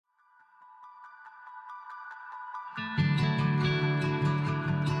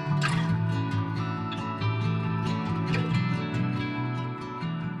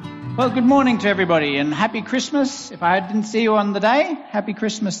Well, good morning to everybody and happy Christmas. If I didn't see you on the day, happy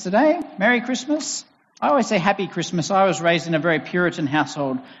Christmas today. Merry Christmas. I always say happy Christmas. I was raised in a very Puritan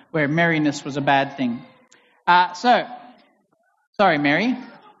household where merriness was a bad thing. Sorry, Mary.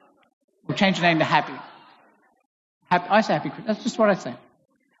 We'll change your name to Happy. I say happy Christmas. That's just what I say.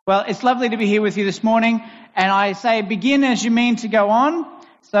 Well, it's lovely to be here with you this morning. And I say begin as you mean to go on.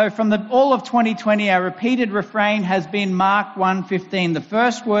 So from all of 2020, our repeated refrain has been Mark 1:15, the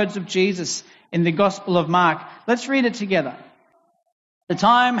first words of Jesus in the Gospel of Mark. Let's read it together. The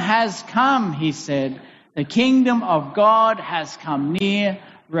time has come, he said. The kingdom of God has come near.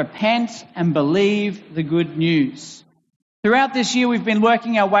 Repent and believe the good news. Throughout this year, we've been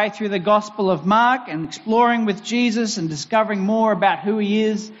working our way through the Gospel of Mark and exploring with Jesus and discovering more about who he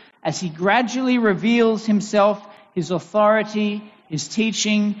is as he gradually reveals himself, his authority, his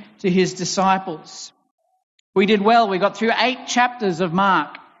teaching to his disciples. We did well. We got through 8 chapters of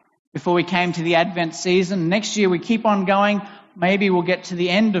Mark before we came to the Advent season. Next year we keep on going. Maybe we'll get to the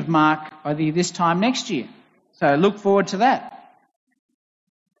end of Mark by this time next year. So look forward to that.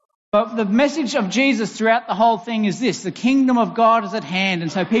 But the message of Jesus throughout the whole thing is this: the kingdom of God is at hand, and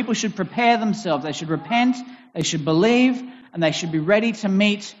so people should prepare themselves. They should repent, they should believe, and they should be ready to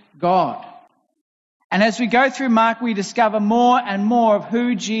meet God. And as we go through Mark, we discover more and more of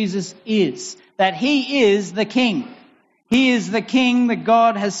who Jesus is, that he is the King. He is the King that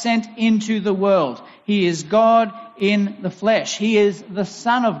God has sent into the world. He is God in the flesh. He is the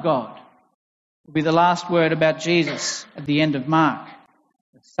Son of God. Will be the last word about Jesus at the end of Mark.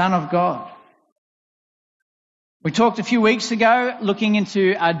 The Son of God. We talked a few weeks ago looking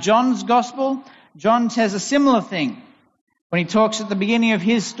into John's Gospel. John says a similar thing. When he talks at the beginning of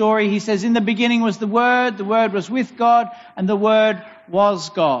his story, he says, in the beginning was the Word was with God, and the Word was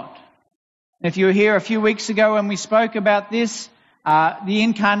God. And if you were here a few weeks ago when we spoke about this, the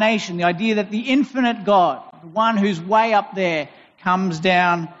incarnation, the idea that the infinite God, the one who's way up there, comes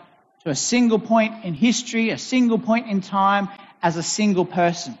down to a single point in history, a single point in time, as a single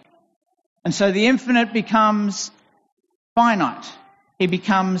person. And so the infinite becomes finite. He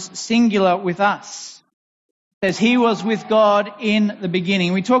becomes singular with us. Says he was with God in the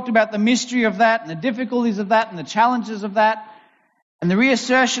beginning. We talked about the mystery of that and the difficulties of that and the challenges of that and the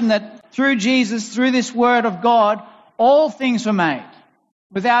reassertion that through Jesus, through this word of God, all things were made.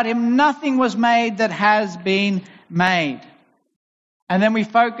 Without him, nothing was made that has been made. And then we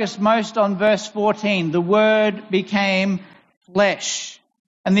focused most on verse 14. The word became flesh.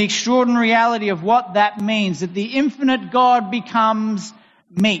 And the extraordinary reality of what that means, that the infinite God becomes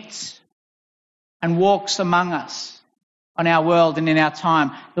meat and walks among us on our world and in our time.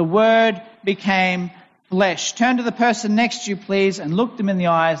 The Word became flesh. Turn to the person next to you, please, and look them in the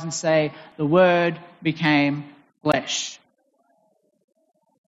eyes and say, the Word became flesh.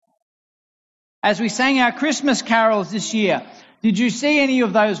 As we sang our Christmas carols this year, did you see any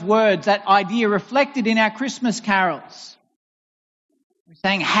of those words, that idea reflected in our Christmas carols? We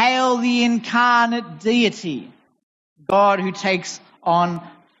sang, Hail the incarnate deity, God who takes on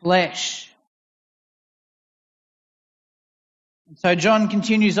flesh. So John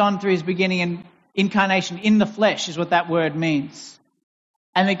continues on through his beginning, and incarnation in the flesh is what that word means.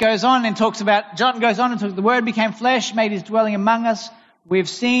 And it goes on and talks about, John goes on and talks, the word became flesh, made his dwelling among us. We've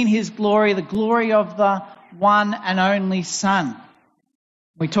seen his glory, the glory of the one and only Son.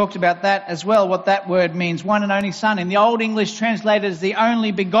 We talked about that as well, what that word means, one and only Son. In the Old English translated as the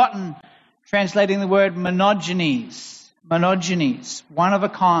only begotten, translating the word monogenes, one of a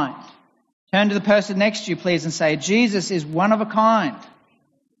kind. Turn to the person next to you, please, and say, Jesus is one of a kind.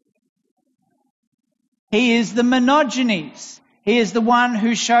 He is the monogenes. He is the one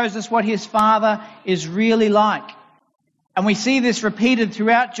who shows us what his Father is really like. And we see this repeated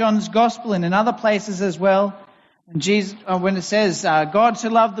throughout John's Gospel and in other places as well. And Jesus, when it says, God so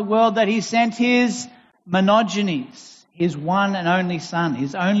loved the world that he sent his monogenes, his one and only Son,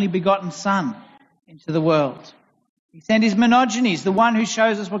 his only begotten Son, into the world. He sent his monogenes, the one who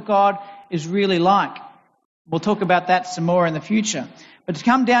shows us what God is really like. We'll talk about that some more in the future. But to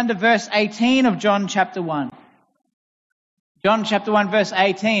come down to verse 18 of John chapter 1. John chapter 1 verse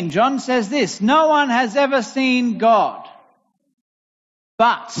 18. John says this, no one has ever seen God,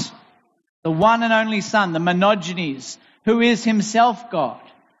 but the one and only Son, the monogenes, who is himself God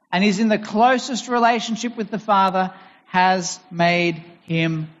and is in the closest relationship with the Father, has made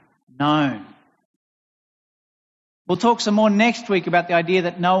him known. We'll talk some more next week about the idea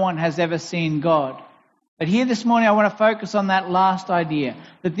that no one has ever seen God. But here this morning I want to focus on that last idea,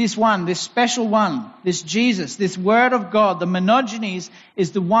 that this one, this special one, this Jesus, this Word of God, the monogenes,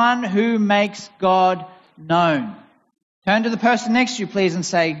 is the one who makes God known. Turn to the person next to you, please, and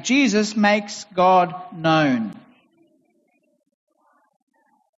say, Jesus makes God known.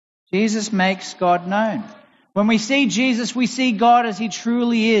 Jesus makes God known. When we see Jesus, we see God as he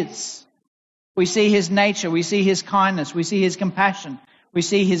truly is. We see his nature, we see his kindness, we see his compassion, we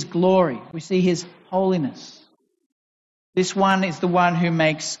see his glory, we see his holiness. This one is the one who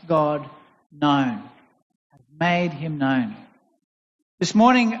makes God known, has made him known. This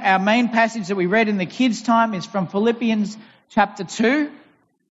morning, our main passage that we read in the kids' time is from Philippians chapter 2.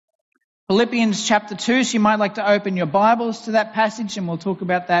 Philippians chapter 2, so you might like to open your Bibles to that passage, and we'll talk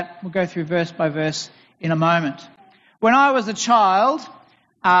about that. We'll go through verse by verse in a moment. When I was a child,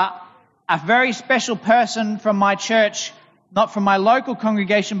 a very special person from my church, not from my local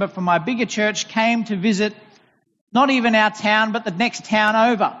congregation, but from my bigger church, came to visit not even our town, but the next town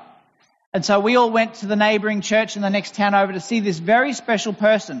over. And so we all went to the neighbouring church in the next town over to see this very special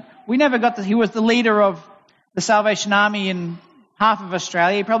person. We never got to, he was the leader of the Salvation Army in half of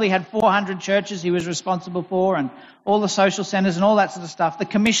Australia. He probably had 400 churches he was responsible for, and all the social centres and all that sort of stuff. The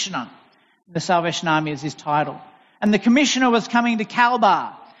Commissioner, the Salvation Army is his title. And the Commissioner was coming to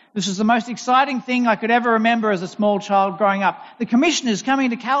Kalbar. This was the most exciting thing I could ever remember as a small child growing up. The Commissioner's coming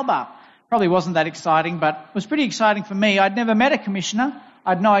to Kalbar. Probably wasn't that exciting, but it was pretty exciting for me. I'd never met a commissioner. I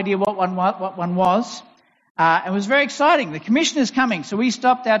had no idea what one was. It was very exciting. The commissioner's coming. So we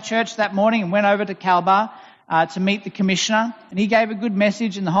stopped our church that morning and went over to Kalbar to meet the commissioner. And he gave a good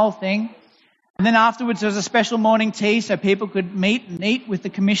message and the whole thing. And then afterwards there was a special morning tea so people could meet and eat with the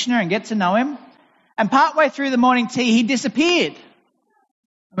commissioner and get to know him. And partway through the morning tea, he disappeared.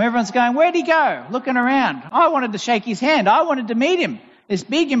 And everyone's going, where'd he go? Looking around. I wanted to shake his hand. I wanted to meet him. This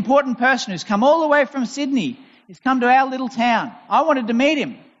big, important person who's come all the way from Sydney. He's come to our little town. I wanted to meet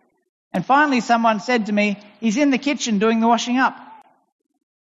him. And finally someone said to me, he's in the kitchen doing the washing up.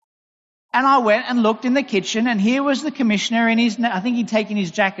 And I went and looked in the kitchen, and here was the commissioner in his, I think he'd taken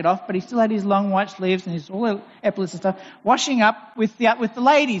his jacket off, but he still had his long white sleeves and his all the epaulets and stuff, washing up with the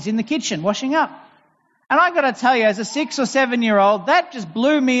ladies in the kitchen, washing up. And I got to tell you, as a 6 or 7 year old, that just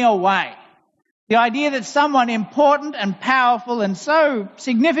blew me away. The idea that someone important and powerful and so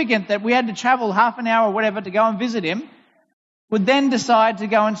significant that we had to travel half an hour or whatever to go and visit him would then decide to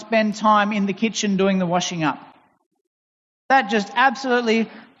go and spend time in the kitchen doing the washing up. That just absolutely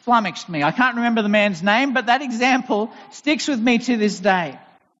flummoxed me. I can't remember the man's name, but that example sticks with me to this day.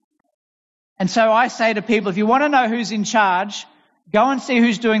 And so I say to people, if you want to know who's in charge, go and see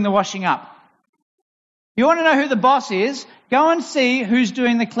who's doing the washing up. If you want to know who the boss is, go and see who's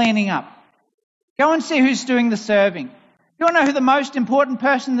doing the cleaning up. Go and see who's doing the serving. You want to know who the most important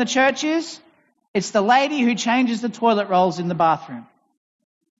person in the church is? It's the lady who changes the toilet rolls in the bathroom.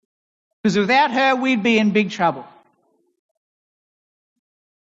 Because without her, we'd be in big trouble.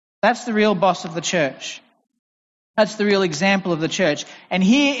 That's the real boss of the church. That's the real example of the church. And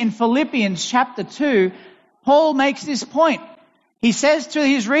here in Philippians chapter 2, Paul makes this point. He says to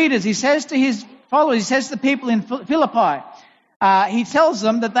his readers, he says to his followers, he says to the people in Philippi, he tells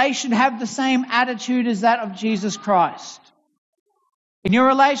them that they should have the same attitude as that of Jesus Christ. In your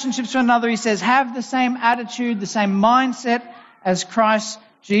relationships to another, he says, have the same attitude, the same mindset as Christ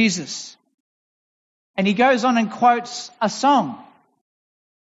Jesus. And he goes on and quotes a song.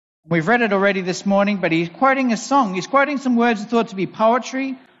 We've read it already this morning, but he's quoting a song. He's quoting some words thought to be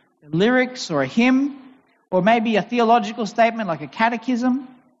poetry, lyrics, or a hymn, or maybe a theological statement like a catechism.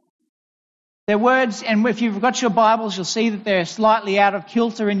 They're words, and if you've got your Bibles, you'll see that they're slightly out of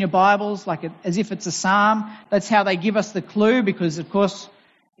kilter in your Bibles, as if it's a psalm. That's how they give us the clue, because, of course,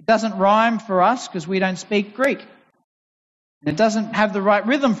 it doesn't rhyme for us because we don't speak Greek. And it doesn't have the right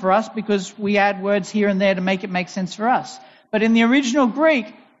rhythm for us because we add words here and there to make it make sense for us. But in the original Greek,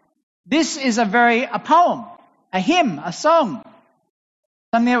 this is a poem, a hymn, a song,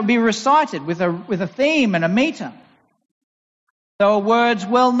 something that would be recited with a theme and a meter. They were words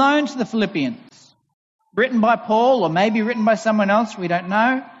well known to the Philippians, written by Paul or maybe written by someone else, we don't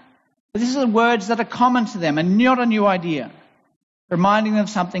know. But these are words that are common to them and not a new idea, reminding them of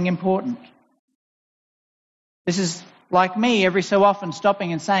something important. This is like me every so often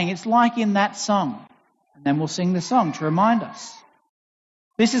stopping and saying, it's like in that song. And then we'll sing the song to remind us.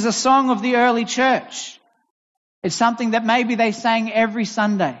 This is a song of the early church. It's something that maybe they sang every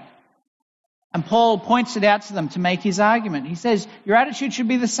Sunday. And Paul points it out to them to make his argument. He says, your attitude should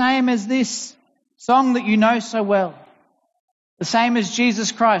be the same as this song that you know so well. The same as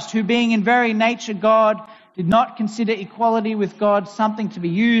Jesus Christ, who being in very nature God, did not consider equality with God something to be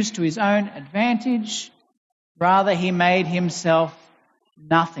used to his own advantage. Rather, he made himself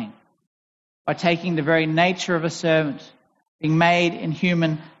nothing by taking the very nature of a servant, being made in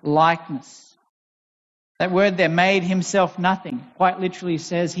human likeness. That word there, made himself nothing, quite literally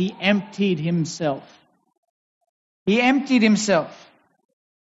says he emptied himself. He emptied himself.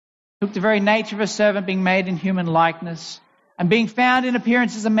 Took the very nature of a servant, being made in human likeness, and being found in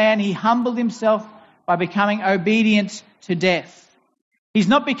appearance as a man, he humbled himself by becoming obedient to death. He's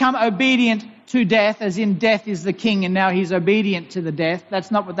not become obedient to death, as in death is the king and now he's obedient to the death.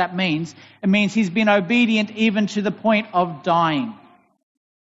 That's not what that means. It means he's been obedient even to the point of dying.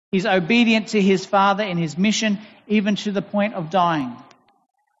 He's obedient to his Father in his mission, even to the point of dying.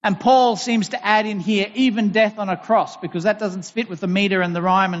 And Paul seems to add in here, even death on a cross, because that doesn't fit with the meter and the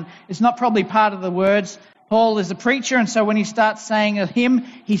rhyme, and it's not probably part of the words. Paul is a preacher, and so when he starts saying a hymn,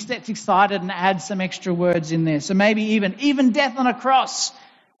 he gets excited and adds some extra words in there. So maybe even death on a cross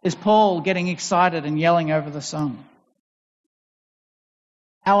is Paul getting excited and yelling over the song.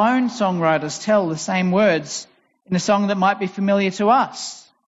 Our own songwriters tell the same words in a song that might be familiar to us.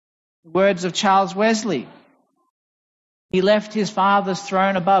 The words of Charles Wesley. He left his Father's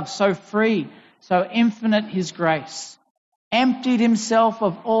throne above, so free, so infinite his grace, emptied himself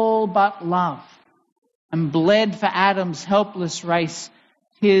of all but love, and bled for Adam's helpless race,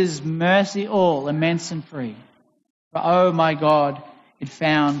 his mercy all immense and free. For, oh my God, it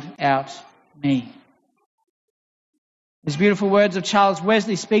found out me. These beautiful words of Charles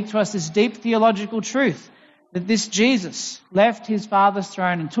Wesley speak to us this deep theological truth, that this Jesus left his Father's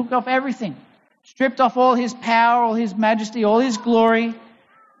throne and took off everything, stripped off all his power, all his majesty, all his glory,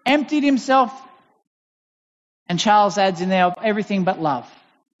 emptied himself, and Charles adds in there, of everything but love.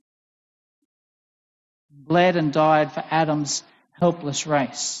 Bled and died for Adam's helpless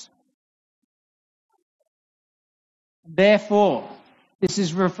race. Therefore, this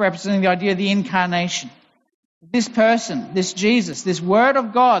is representing the idea of the incarnation. This person, this Jesus, this Word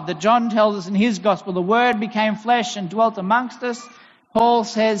of God that John tells us in his Gospel, the Word became flesh and dwelt amongst us. Paul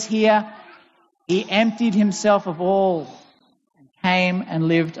says here, he emptied himself of all and came and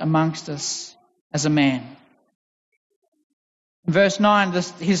lived amongst us as a man. In verse 9,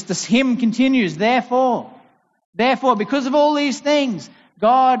 this hymn continues, therefore, because of all these things,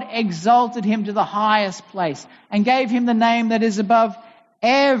 God exalted him to the highest place and gave him the name that is above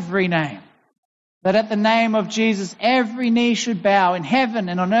every name, that at the name of Jesus every knee should bow in heaven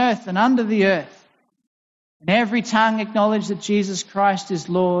and on earth and under the earth, and every tongue acknowledge that Jesus Christ is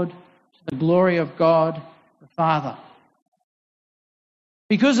Lord, to the glory of God the Father.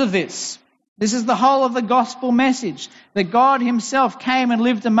 Because of this is the whole of the gospel message, that God himself came and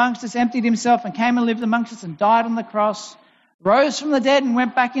lived amongst us, emptied himself and came and lived amongst us and died on the cross, rose from the dead and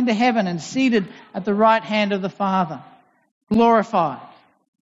went back into heaven and seated at the right hand of the Father, glorified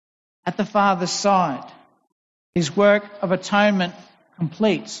at the Father's side, his work of atonement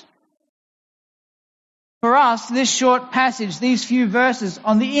complete. For us, this short passage, these few verses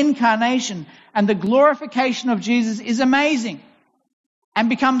on the incarnation and the glorification of Jesus is amazing and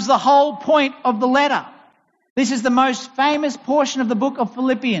becomes the whole point of the letter. This is the most famous portion of the book of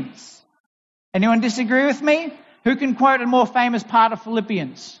Philippians. Anyone disagree with me? Who can quote a more famous part of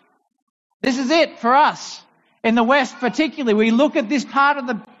Philippians? This is it for us. In the West particularly, we look at this part of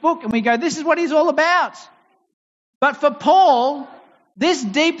the book and we go, this is what he's all about. But for Paul, this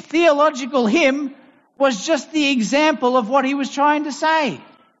deep theological hymn was just the example of what he was trying to say.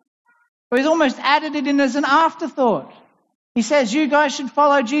 He's almost added it in as an afterthought. He says, you guys should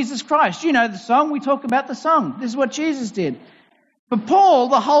follow Jesus Christ. You know the song, we talk about the song. This is what Jesus did. For Paul,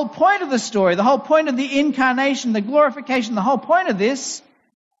 the whole point of the story, the whole point of the incarnation, the glorification, the whole point of this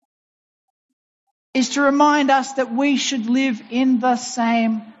is to remind us that we should live in the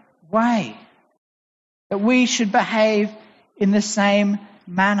same way, that we should behave in the same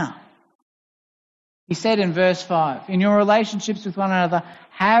manner. He said in verse 5, in your relationships with one another,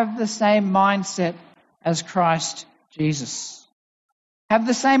 have the same mindset as Christ Jesus. Have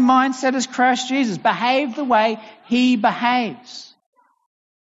the same mindset as Christ Jesus. Behave the way he behaves.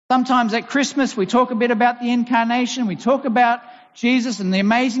 Sometimes at Christmas we talk a bit about the incarnation, we talk about Jesus and the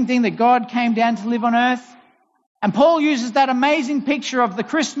amazing thing that God came down to live on earth. And Paul uses that amazing picture of the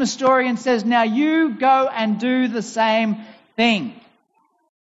Christmas story and says, now you go and do the same thing.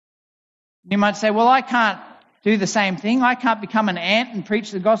 You might say, well, I can't do the same thing. I can't become an ant and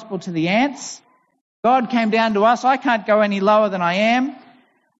preach the gospel to the ants. God came down to us. I can't go any lower than I am.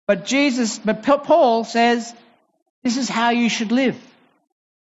 But Paul says, this is how you should live.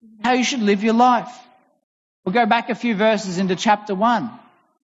 How you should live your life. We'll go back a few verses into chapter 1.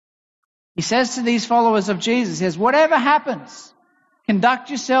 He says to these followers of Jesus, he says, whatever happens,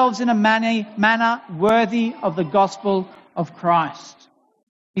 conduct yourselves in a manner worthy of the gospel of Christ.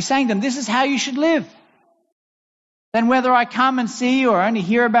 He's saying to them, this is how you should live. Then whether I come and see you or only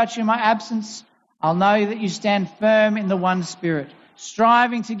hear about you in my absence, I'll know that you stand firm in the one Spirit,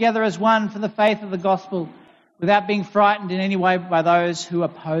 striving together as one for the faith of the gospel, without being frightened in any way by those who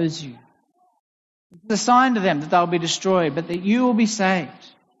oppose you. It's a sign to them that they'll be destroyed, but that you will be saved,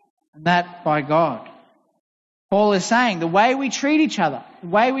 and that by God. Paul is saying the way we treat each other, the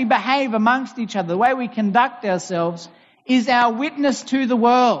way we behave amongst each other, the way we conduct ourselves is our witness to the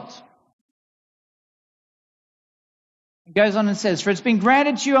world. He goes on and says, for it's been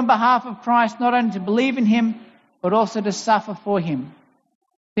granted to you on behalf of Christ not only to believe in him, but also to suffer for him.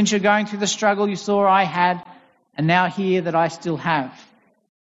 Since you're going through the struggle you saw I had, and now hear that I still have.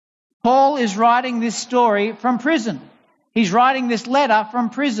 Paul is writing this story from prison. He's writing this letter from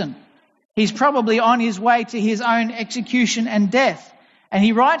prison. He's probably on his way to his own execution and death. And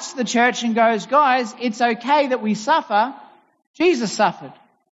he writes to the church and goes, guys, it's okay that we suffer. Jesus suffered.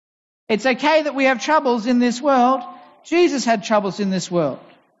 It's okay that we have troubles in this world. Jesus had troubles in this world.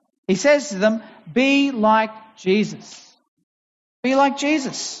 He says to them, be like Jesus. Be like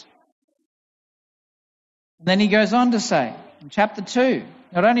Jesus. And then he goes on to say, in chapter 2,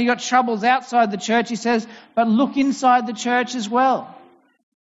 not only got troubles outside the church, he says, but look inside the church as well.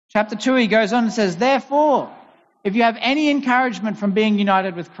 Chapter 2, he goes on and says, therefore, if you have any encouragement from being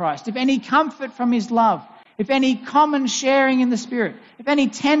united with Christ, if any comfort from his love, if any common sharing in the Spirit, if any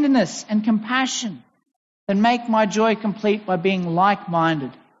tenderness and compassion, then make my joy complete by being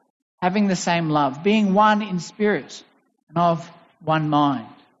like-minded, having the same love, being one in spirit and of one mind.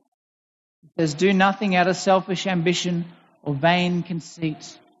 He says, do nothing out of selfish ambition or vain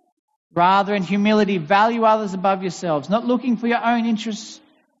conceit. Rather, in humility, value others above yourselves, not looking for your own interests,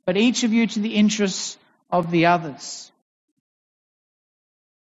 but each of you to the interests of the others.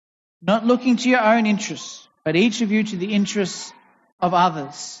 Not looking to your own interests, but each of you to the interests of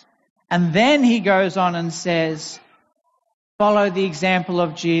others. And then he goes on and says, follow the example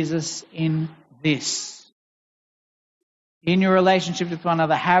of Jesus in this. In your relationship with one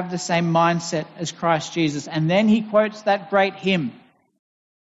another, have the same mindset as Christ Jesus. And then he quotes that great hymn.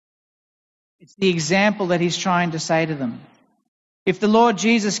 It's the example that he's trying to say to them. If the Lord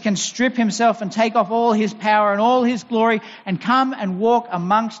Jesus can strip himself and take off all his power and all his glory and come and walk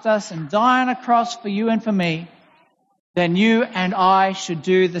amongst us and die on a cross for you and for me, then you and I should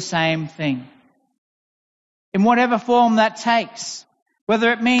do the same thing. In whatever form that takes,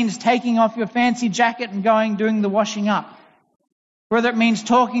 whether it means taking off your fancy jacket and doing the washing up, whether it means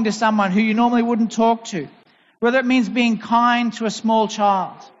talking to someone who you normally wouldn't talk to, whether it means being kind to a small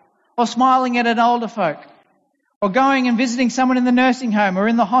child, or smiling at an older folk, or going and visiting someone in the nursing home or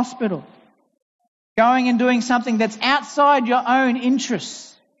in the hospital, going and doing something that's outside your own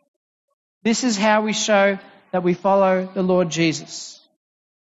interests. This is how we show that we follow the Lord Jesus.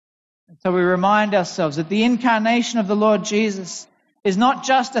 And so we remind ourselves that the incarnation of the Lord Jesus is not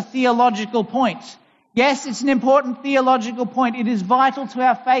just a theological point. Yes, it's an important theological point. It is vital to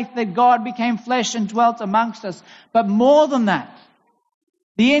our faith that God became flesh and dwelt amongst us. But more than that,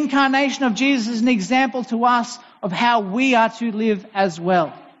 the incarnation of Jesus is an example to us of how we are to live as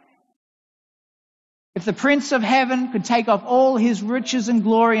well. If the Prince of Heaven could take off all his riches and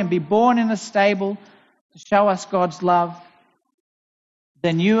glory and be born in a stable to show us God's love,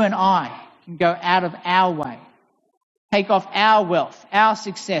 then you and I can go out of our way, take off our wealth, our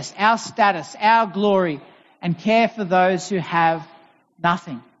success, our status, our glory, and care for those who have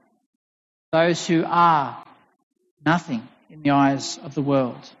nothing, those who are nothing in the eyes of the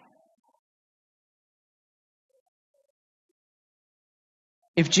world.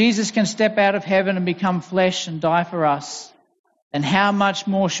 If Jesus can step out of heaven and become flesh and die for us, then how much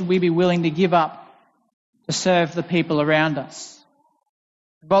more should we be willing to give up to serve the people around us?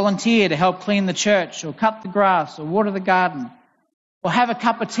 Volunteer to help clean the church, or cut the grass, or water the garden, or have a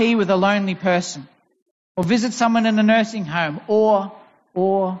cup of tea with a lonely person, or visit someone in a nursing home, or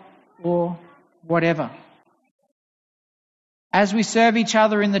whatever. As we serve each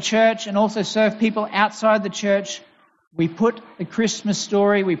other in the church and also serve people outside the church, we put the Christmas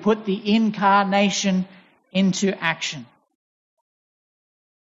story, we put the incarnation into action.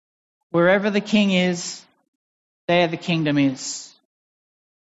 Wherever the King is, there the kingdom is.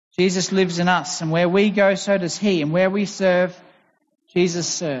 Jesus lives in us, and where we go, so does he. And where we serve, Jesus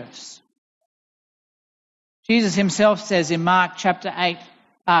serves. Jesus himself says in Mark chapter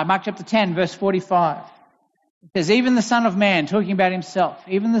 10, verse 45, it says, even the Son of Man, talking about himself,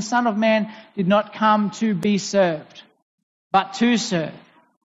 even the Son of Man did not come to be served, but to serve,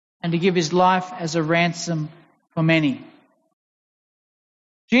 and to give his life as a ransom for many.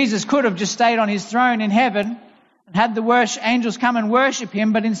 Jesus could have just stayed on his throne in heaven and had the angels come and worship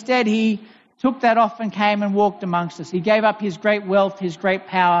him, but instead he took that off and came and walked amongst us. He gave up his great wealth, his great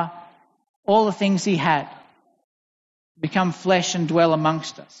power, all the things he had, become flesh and dwell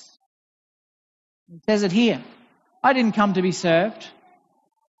amongst us. He says it here. I didn't come to be served,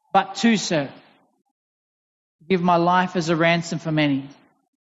 but to serve. Give my life as a ransom for many.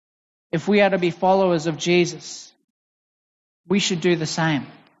 If we are to be followers of Jesus, we should do the same.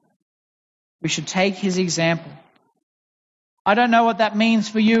 We should take his example. I don't know what that means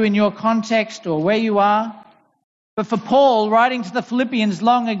for you in your context or where you are, but for Paul, writing to the Philippians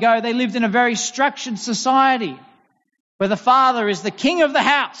long ago, they lived in a very structured society where the father is the king of the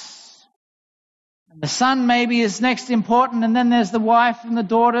house. And the son maybe is next important, and then there's the wife and the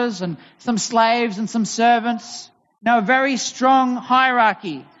daughters and some slaves and some servants. A very strong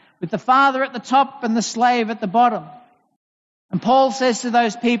hierarchy with the father at the top and the slave at the bottom. And Paul says to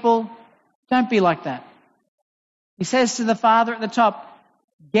those people, don't be like that. He says to the father at the top,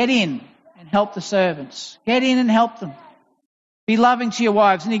 get in and help the servants. Get in and help them. Be loving to your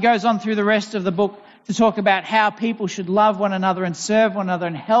wives. And he goes on through the rest of the book to talk about how people should love one another and serve one another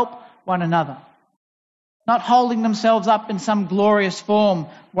and help one another. Not holding themselves up in some glorious form,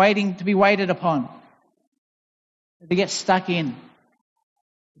 waiting to be waited upon. They get stuck in.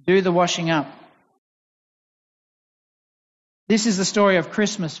 Do the washing up. This is the story of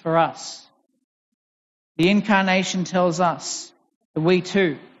Christmas for us. The incarnation tells us that we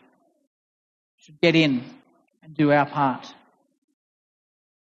too should get in and do our part.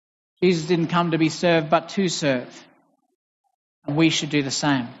 Jesus didn't come to be served, but to serve. And we should do the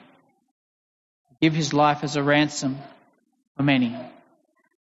same. Give his life as a ransom for many.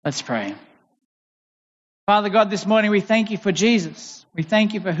 Let's pray. Father God, this morning we thank you for Jesus. We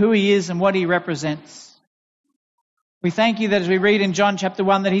thank you for who he is and what he represents. We thank you that as we read in John chapter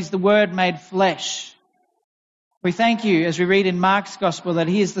 1 that he's the Word made flesh. We thank you as we read in Mark's Gospel that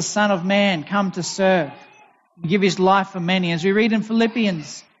he is the Son of Man come to serve and give his life for many. As we read in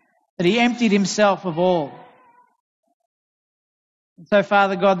Philippians that he emptied himself of all. And so,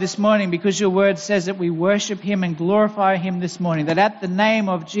 Father God, this morning, because your word says that we worship him and glorify him this morning, that at the name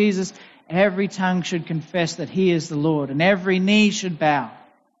of Jesus, every tongue should confess that he is the Lord and every knee should bow.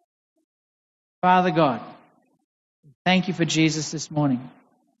 Father God, thank you for Jesus this morning.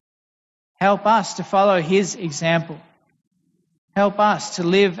 Help us to follow his example. Help us to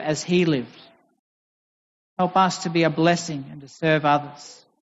live as he lived. Help us to be a blessing and to serve others.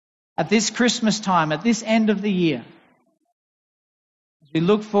 At this Christmas time, at this end of the year, as we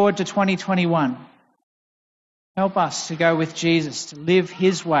look forward to 2021, help us to go with Jesus, to live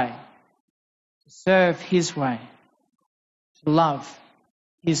his way, to serve his way, to love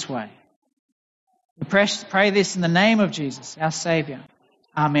his way. We pray this in the name of Jesus, our Saviour.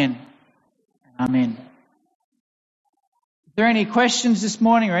 Amen. Amen. If there are any questions this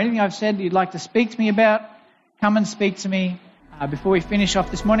morning or anything I've said you'd like to speak to me about, come and speak to me. Before we finish off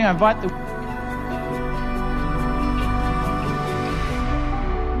this morning, I invite the